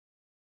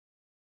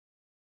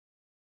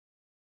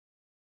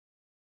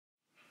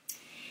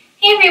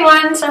Hey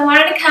everyone, so I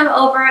wanted to come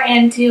over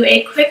and do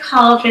a quick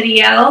haul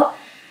video.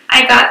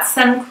 I got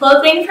some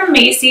clothing from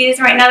Macys.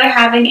 Right now they're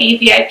having a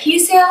VIP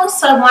sale,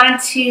 so I wanted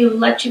to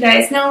let you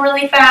guys know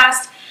really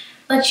fast,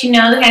 let you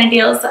know the kind of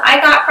deals that I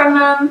got from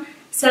them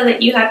so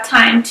that you have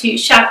time to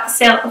shop the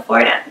sale before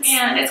it ends.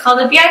 And it's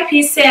called a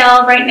VIP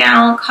sale. Right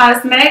now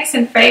cosmetics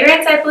and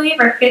fragrance, I believe,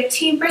 are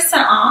 15%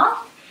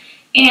 off.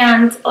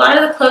 And a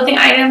lot of the clothing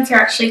items are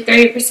actually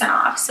 30%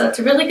 off. So it's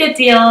a really good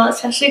deal,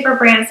 especially for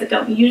brands that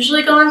don't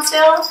usually go on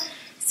sale.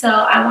 So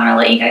I want to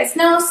let you guys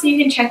know so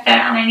you can check that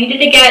out. I needed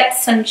to get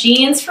some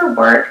jeans for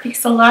work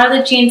because a lot of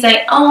the jeans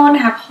I own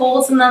have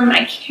holes in them and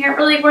I can't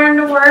really wear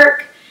them to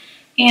work.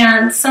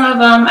 And some of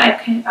them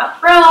I've kind of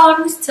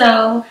outgrown.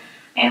 So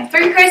I have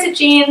 3 pairs of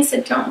jeans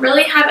that don't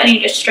really have any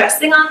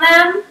distressing on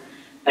them.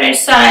 But I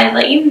just thought I'd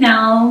let you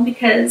know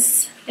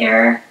because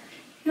they're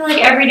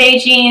like everyday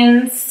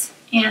jeans.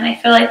 And I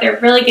feel like they're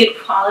really good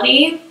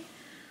quality.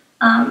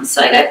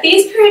 So I got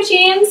these pair of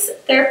jeans.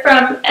 They're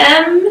from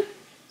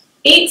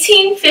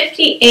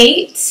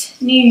 1858,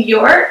 New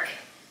York.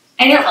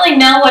 I don't really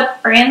know what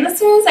brand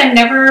this is. I've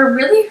never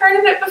really heard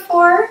of it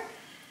before,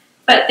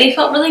 but they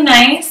felt really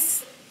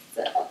nice.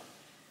 So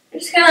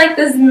they're just kind of like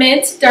this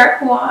mid to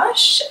dark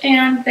wash,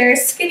 and they're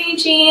skinny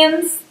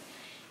jeans,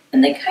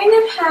 and they kind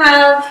of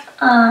have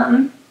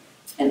an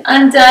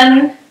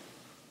undone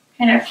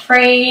kind of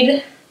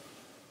frayed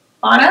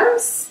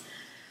bottoms,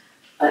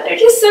 but they're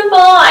just simple.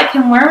 I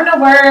can wear them to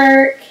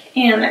work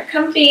and they're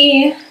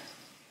comfy.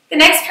 The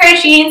next pair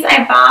of jeans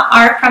I bought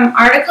are from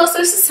Articles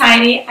of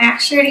Society. I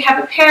actually already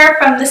have a pair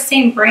from the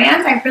same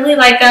brand. I really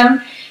like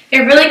them.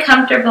 They're really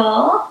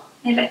comfortable.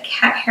 I have a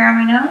cat hair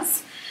on my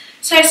nose.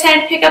 So I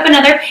decided to pick up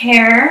another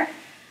pair.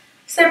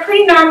 So they're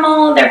pretty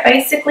normal. They're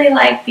basically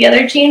like the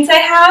other jeans I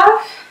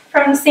have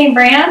from the same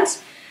brand.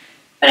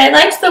 But I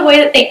liked the way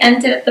that they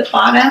ended at the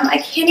bottom. I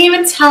can't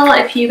even tell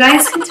if you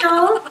guys can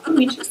tell. Let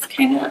me just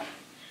kind of...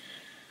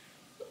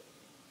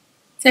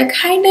 They're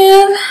kind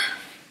of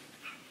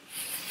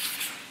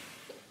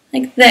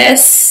like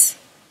this.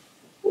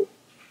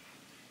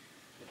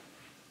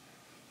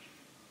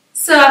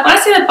 So I want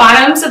to say the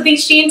bottoms of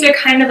these jeans are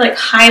kind of like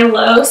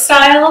high-low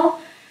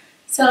style.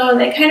 So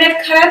they kind of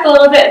cut up a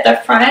little bit at the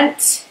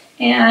front,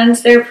 and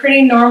they're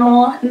pretty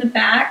normal in the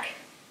back.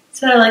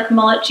 So they're like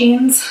mullet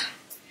jeans.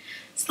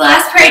 So the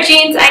last pair of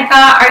jeans I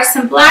got are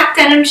some black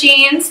denim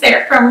jeans.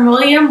 They're from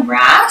William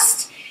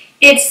Rast.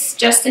 It's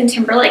Justin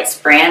Timberlake's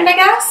brand, I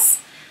guess.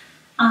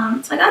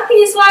 So I got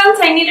these ones.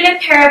 I needed a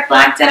pair of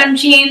black denim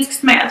jeans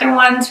because my other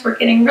ones were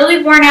getting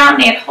really worn out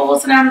and they had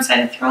holes in them, so I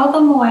had to throw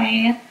them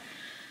away.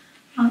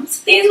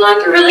 So these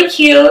ones are really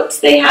cute.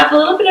 They have a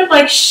little bit of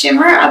like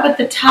shimmer up at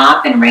the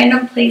top in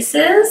random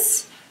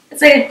places.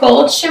 It's like a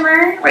gold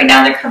shimmer. Right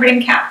now they're covered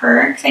in cat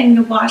fur because I need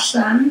to wash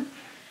them.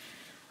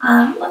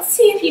 Let's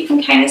see if you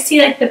can kind of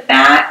see like the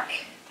back.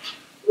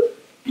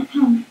 I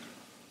don't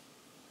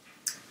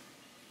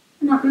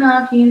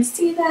know if you can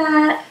see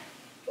that.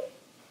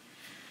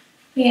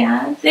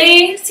 Yeah,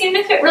 they seem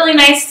to fit really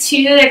nice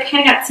too. They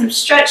kind of got some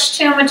stretch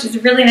to them, which is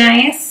really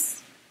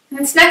nice. And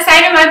this next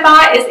item I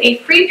bought is a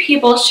Free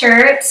People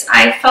shirt.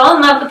 I fell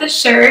in love with the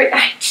shirt.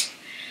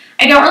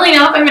 I don't really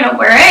know if I'm going to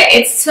wear it.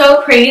 It's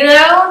so pretty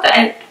though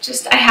that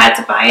I had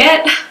to buy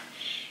it.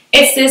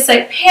 It's this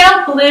like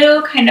pale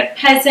blue kind of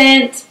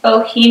peasant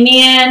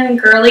bohemian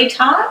girly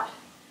top.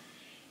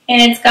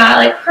 And it's got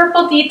like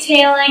purple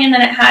detailing, and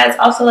then it has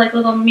also like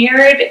little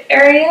mirrored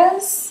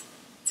areas.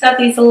 It's got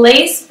these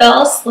lace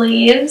bell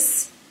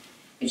sleeves.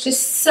 It's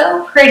just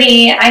so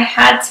pretty. I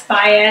had to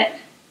buy it.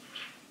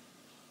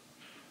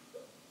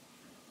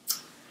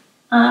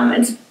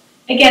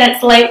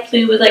 It's light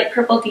blue with like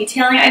purple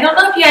detailing. I don't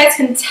know if you guys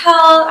can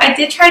tell. I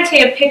did try to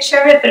take a picture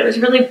of it, but it was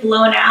really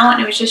blown out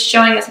and it was just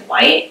showing as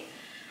white.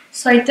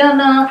 So I don't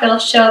know if it'll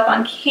show up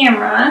on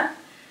camera.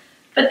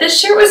 But this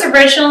shirt was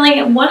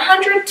originally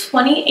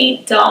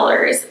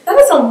 $128. That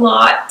is a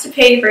lot to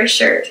pay for a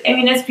shirt. I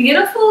mean, it's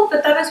beautiful,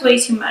 but that is way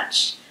too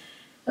much.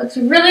 It looks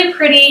really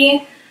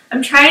pretty.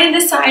 I'm trying to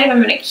decide if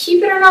I'm going to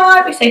keep it or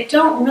not because I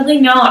don't really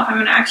know if I'm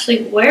going to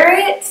actually wear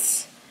it.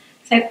 So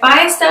I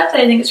buy stuff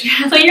that I think is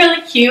really,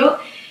 really cute,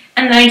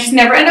 and then I just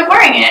never end up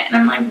wearing it. And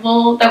I'm like,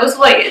 well, that was a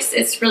waste.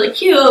 It's really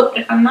cute, but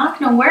if I'm not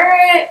going to wear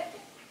it,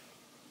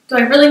 do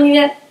I really need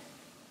it?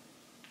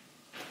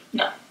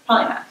 No,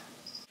 probably not.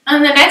 The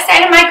next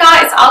item I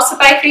got is also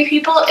by Free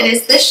People. It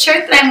is this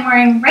shirt that I'm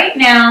wearing right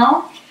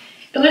now.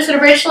 It was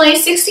originally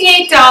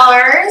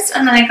 $68,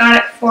 and then I got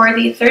it for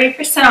the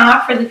 30%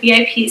 off for the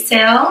VIP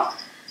sale.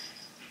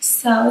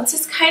 So it's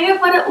just kind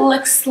of what it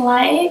looks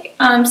like.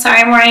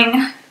 Sorry, I'm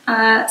wearing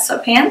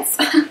sweatpants.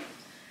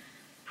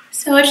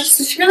 So it's just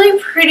this really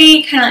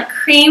pretty kind of like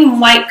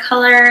cream white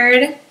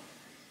colored.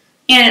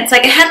 And it's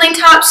like a headline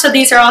top, so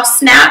these are all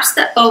snaps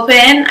that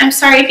open. I'm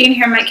sorry if you can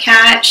hear my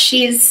cat.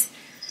 She's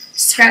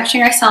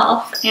scratching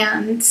herself,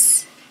 and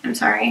I'm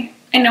sorry.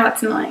 I know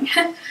it's annoying.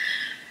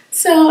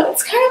 So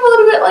it's kind of a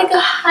little bit like a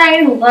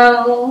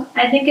high-low.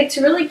 I think it's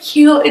really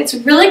cute. It's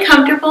really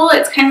comfortable.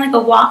 It's kind of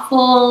like a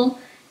waffle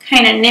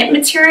kind of knit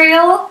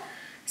material.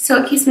 So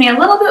it keeps me a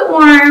little bit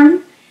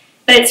warm.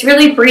 but it's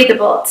really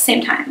breathable at the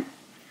same time.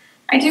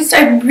 I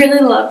really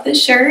love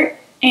this shirt,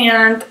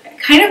 and I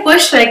kind of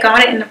wish that I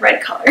got it in the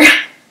red color.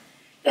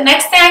 The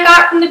next thing I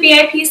got from the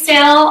VIP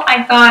sale,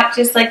 I got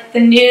just like the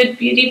nude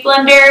beauty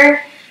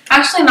blender.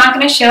 Actually, I'm not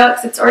going to show it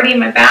because it's already in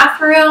my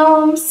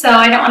bathroom, so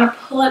I don't want to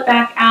pull it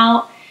back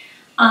out.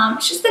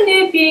 It's just the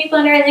nude beauty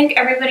blender. I think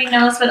everybody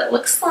knows what it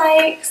looks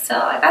like, so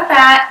I got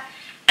that.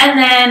 And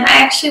then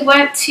I actually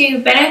went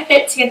to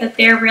Benefit to get the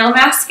They're Real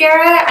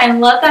mascara. I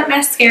love that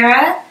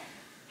mascara.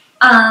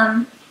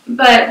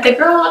 But the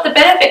girl at the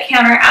Benefit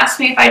counter asked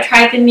me if I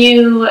tried the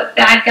new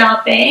Bad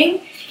Gal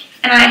Bang,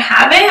 and I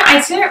haven't.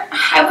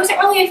 I wasn't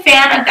really a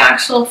fan of the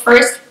actual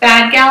first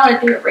Bad Gal or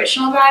the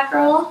original Bad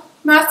Girl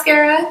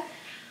mascara.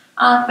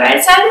 But I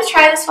decided to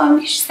try this one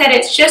because she said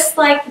it's just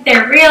like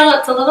They're Real.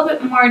 It's a little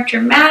bit more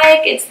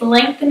dramatic. It's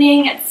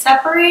lengthening. It's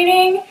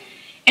separating.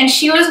 And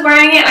she was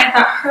wearing it, and I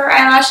thought her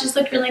eyelashes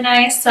looked really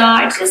nice, so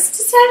I just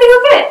decided to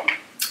go get it.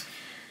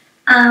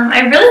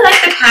 I really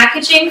like the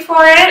packaging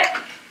for it.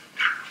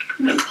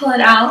 Let me pull it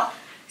out.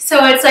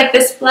 So it's like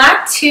this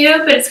black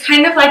tube, but it's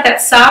kind of like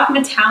that soft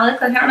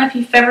metallic. Like, I don't know if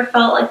you've ever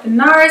felt like the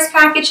NARS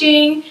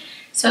packaging.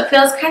 So it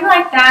feels kind of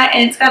like that,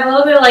 and it's got a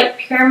little bit of like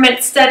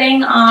pyramid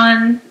studding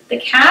on the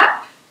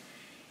cap.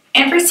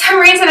 And for some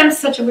reason, I'm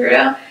such a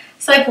weirdo.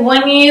 It's like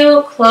when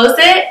you close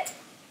it,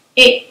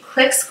 it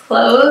clicks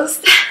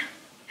closed.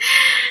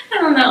 I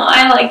don't know,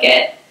 I like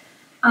it.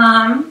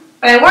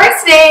 But I wore it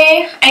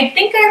today. I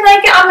think I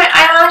like it on my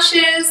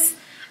eyelashes.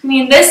 I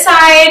mean, this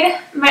side,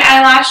 my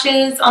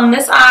eyelashes on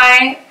this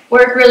eye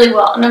work really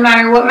well, no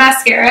matter what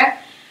mascara.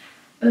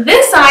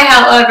 This eye,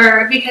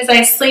 however, because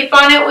I sleep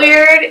on it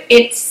weird,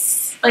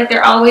 it's like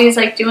they're always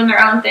like doing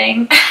their own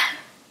thing.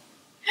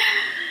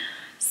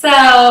 So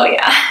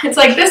yeah, it's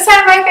like this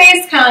side of my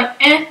face, kind of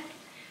like eh.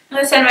 And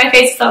this side of my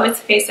face is always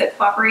the face that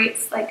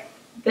cooperates. Like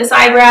this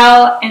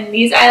eyebrow and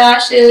these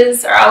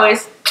eyelashes are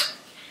always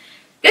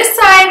this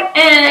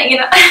side, you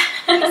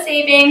know,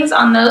 savings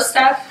on those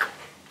stuff.